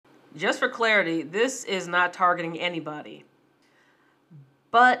Just for clarity, this is not targeting anybody.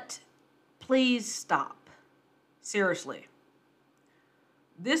 But please stop. Seriously.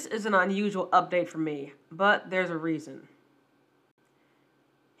 This is an unusual update for me, but there's a reason.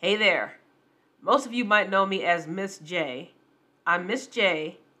 Hey there. Most of you might know me as Miss J. I'm Miss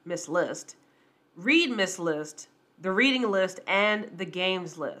J, Miss List. Read Miss List, the reading list, and the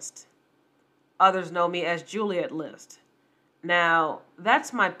games list. Others know me as Juliet List. Now,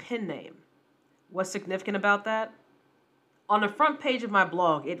 that's my pen name. What's significant about that? On the front page of my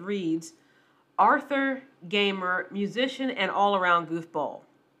blog, it reads, Author, gamer, musician, and all-around goofball.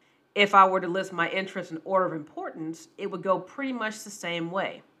 If I were to list my interests in order of importance, it would go pretty much the same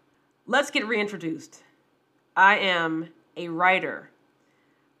way. Let's get reintroduced. I am a writer.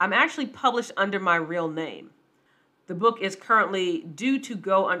 I'm actually published under my real name. The book is currently due to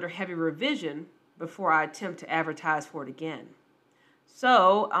go under heavy revision before I attempt to advertise for it again.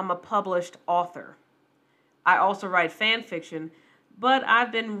 So, I'm a published author. I also write fan fiction, but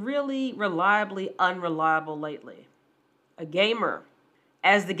I've been really reliably unreliable lately. A gamer.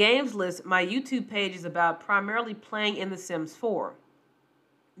 As the games list, my YouTube page is about primarily playing in The Sims 4.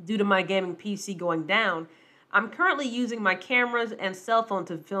 Due to my gaming PC going down, I'm currently using my cameras and cell phone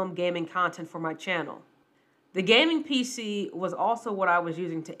to film gaming content for my channel. The gaming PC was also what I was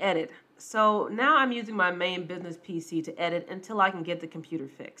using to edit, so now I'm using my main business PC to edit until I can get the computer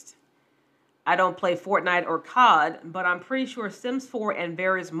fixed. I don't play Fortnite or COD, but I'm pretty sure Sims 4 and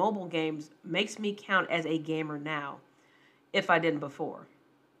various mobile games makes me count as a gamer now, if I didn't before.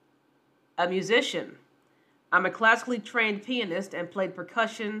 A musician. I'm a classically trained pianist and played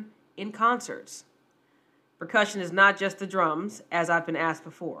percussion in concerts. Percussion is not just the drums, as I've been asked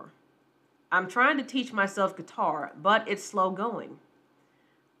before. I'm trying to teach myself guitar, but it's slow going.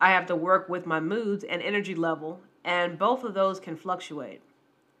 I have to work with my moods and energy level, and both of those can fluctuate.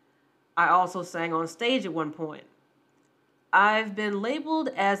 I also sang on stage at one point. I've been labeled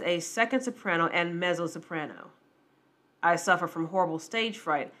as a second soprano and mezzo-soprano. I suffer from horrible stage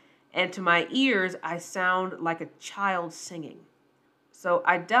fright, and to my ears, I sound like a child singing. So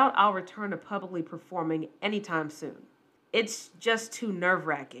I doubt I'll return to publicly performing anytime soon. It's just too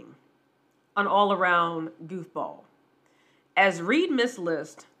nerve-wracking. An all-around goofball. As Read Miss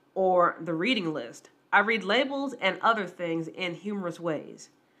List, or the reading list, I read labels and other things in humorous ways.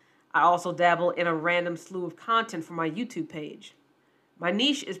 I also dabble in a random slew of content for my YouTube page. My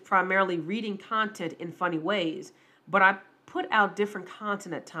niche is primarily reading content in funny ways, but I put out different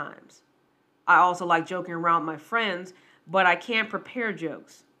content at times. I also like joking around with my friends, but I can't prepare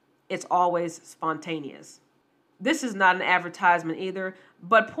jokes. It's always spontaneous. This is not an advertisement either,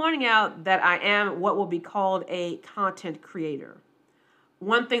 but pointing out that I am what will be called a content creator.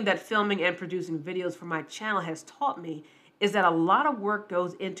 One thing that filming and producing videos for my channel has taught me is that a lot of work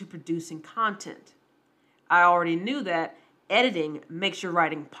goes into producing content. I already knew that editing makes your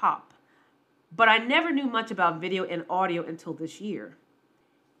writing pop, but I never knew much about video and audio until this year.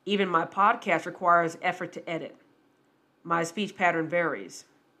 Even my podcast requires effort to edit. My speech pattern varies.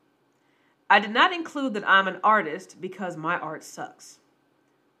 I did not include that I'm an artist because my art sucks.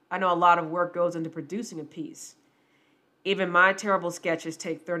 I know a lot of work goes into producing a piece. Even my terrible sketches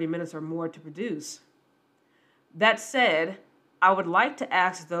take 30 minutes or more to produce. That said, I would like to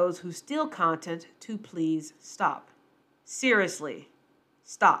ask those who steal content to please stop. Seriously,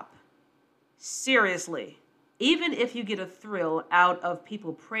 stop. Seriously. Even if you get a thrill out of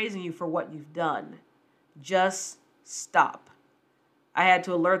people praising you for what you've done, just stop. I had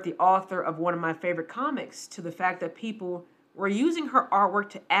to alert the author of one of my favorite comics to the fact that people were using her artwork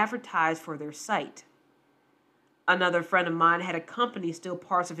to advertise for their site. Another friend of mine had a company steal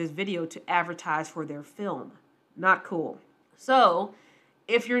parts of his video to advertise for their film. Not cool. So,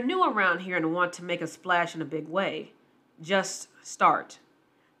 if you're new around here and want to make a splash in a big way, just start.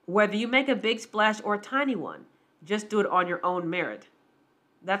 Whether you make a big splash or a tiny one, just do it on your own merit.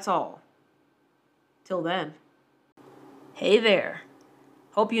 That's all. Till then. Hey there.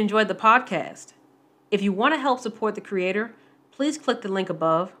 Hope you enjoyed the podcast. If you want to help support the creator, please click the link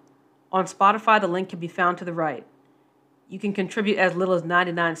above. On Spotify, the link can be found to the right. You can contribute as little as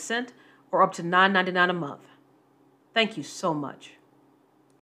 99 cents or up to $9.99 a month. Thank you so much.